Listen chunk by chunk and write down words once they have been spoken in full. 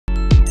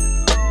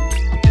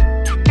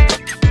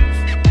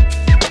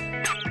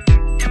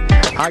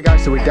Hi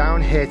guys, so we're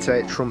down here today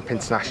at Trump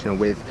International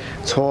with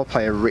tour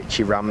player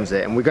Richie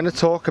Ramsay, and we're going to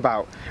talk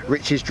about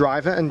Richie's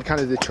driver and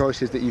kind of the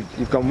choices that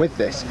you've gone with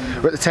this.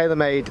 We're at the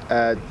TaylorMade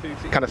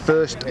kind of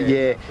first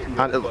year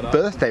and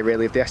birthday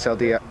really of the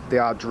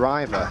SLDR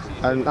driver,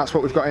 and that's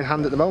what we've got in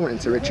hand at the moment,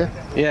 isn't it, Richie?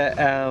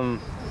 Yeah,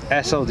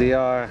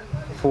 SLDR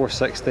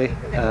 460.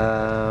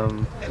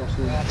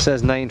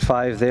 Says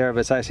 9.5 there, but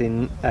it's actually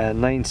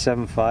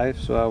 9.75.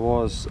 So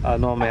I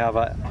normally have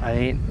an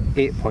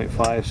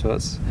 8.5, so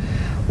it's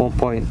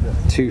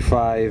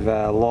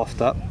 1.25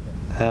 loft up.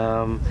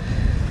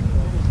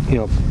 You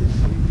know,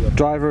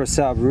 driver was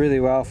set up really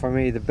well for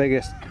me. The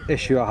biggest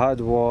issue I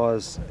had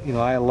was, you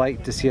know, I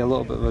like to see a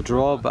little bit of a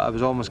draw, but I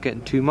was almost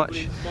getting too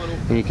much.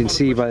 And you can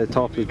see by the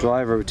top of the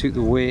driver, we took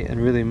the weight and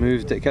really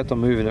moved it, kept on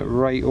moving it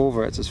right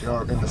over. It's as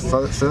You're in the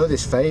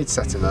furthest fade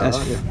setting there,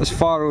 aren't you? as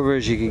far over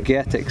as you could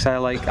get it, because I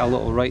like a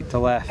little right to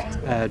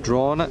left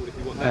draw on it.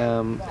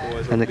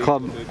 And the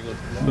club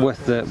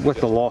with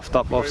the loft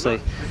up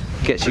obviously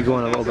gets you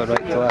going a little bit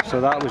right to left.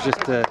 So that was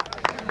just to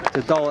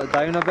dull it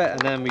down a bit,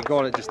 and then we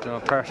got it just in a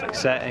perfect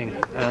setting,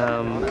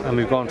 and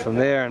we've gone from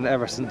there. And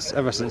ever since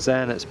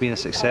then, it's been a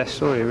success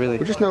story, really.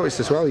 We just noticed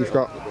as well. You've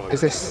got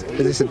is this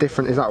a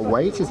different? Is that a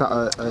weight? Is that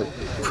a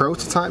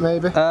prototype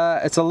maybe?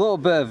 It's a little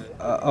bit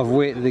of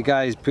weight that the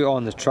guys put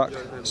on the truck.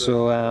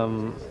 So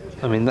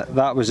I mean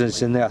that was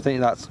just in there. I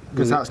think that's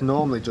because that's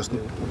normally just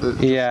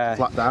yeah,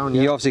 flat down.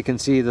 You obviously can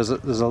see there's a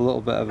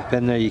little bit of a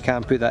pin there. You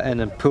can't put that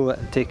in and pull it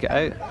and take it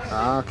out.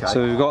 Ah, okay.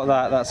 So we've got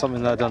that. That's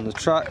something that I done on the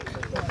truck.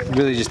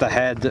 Really just a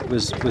head that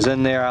was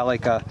in there. I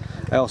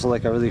also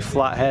like a really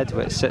flat head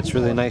which sits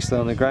really nicely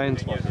on the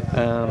ground.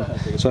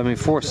 So I mean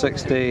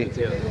 460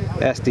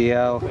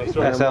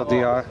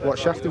 SLDR. What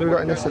shaft have we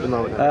got in this at the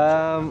moment?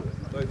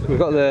 We've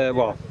got the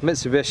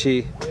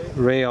Mitsubishi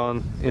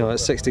Rayon, you know,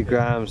 it's 60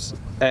 grams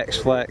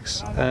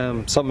X-Flex,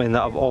 something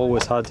that I've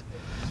always had.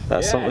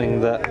 That's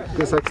something that...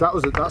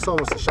 That's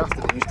almost the shaft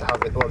that they used to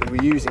have. Well, they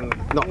were using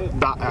not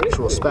that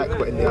actual spec,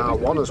 but in the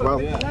R1 as well.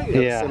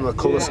 Yeah. Similar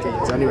colour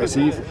schemes anyway.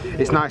 So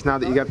it's nice now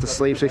that you get the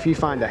sleeve. So if you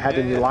find a head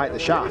and you like the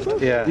shaft,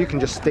 yeah, you can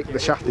just stick the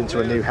shaft into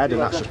a new head, and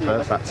that's just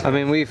perfect. I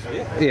mean,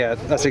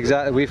 that's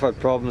exactly. We've had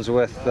problems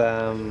with,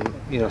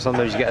 you know,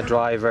 sometimes you get a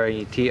driver and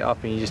you tee it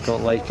up and you just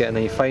don't like it, and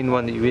then you find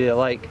one that you really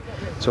like.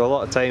 So a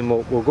lot of time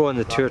we'll go in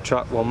the tour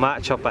truck, we'll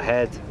match up a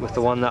head with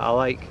the one that I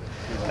like.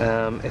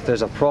 If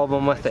there's a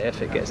problem with it,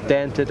 if it gets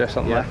dented or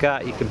something like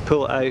that, you can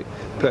pull it out,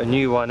 put a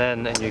new one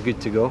in, and you're good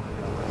to go.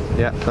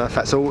 Yeah,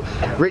 perfect. So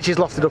Richie's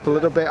lofted up a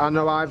little bit. I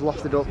know I've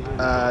lofted up.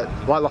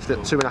 Well, I lofted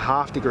at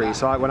 2.5 degrees.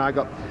 So when I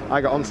got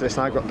onto this,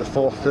 and I got the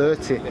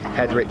 430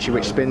 head Richie,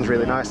 which spins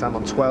really nice. I'm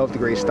on 12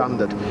 degrees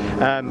standard.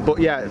 But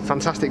yeah,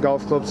 fantastic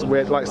golf clubs.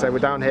 We're, like I say, we're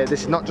down here.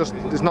 This is not just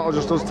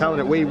us telling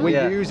it.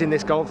 We're using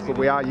this golf club.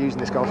 We are using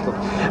this golf club.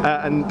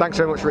 And thanks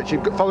very much, Richie.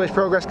 Follow his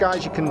progress,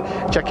 guys. You can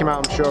check him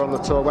out, I'm sure, on the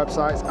tour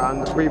websites.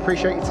 And we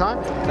appreciate your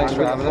time. Thanks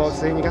for having us. Look forward to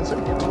seeing you again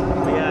soon.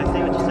 Yeah, I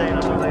see what you're saying.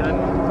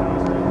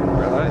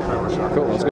 Cool.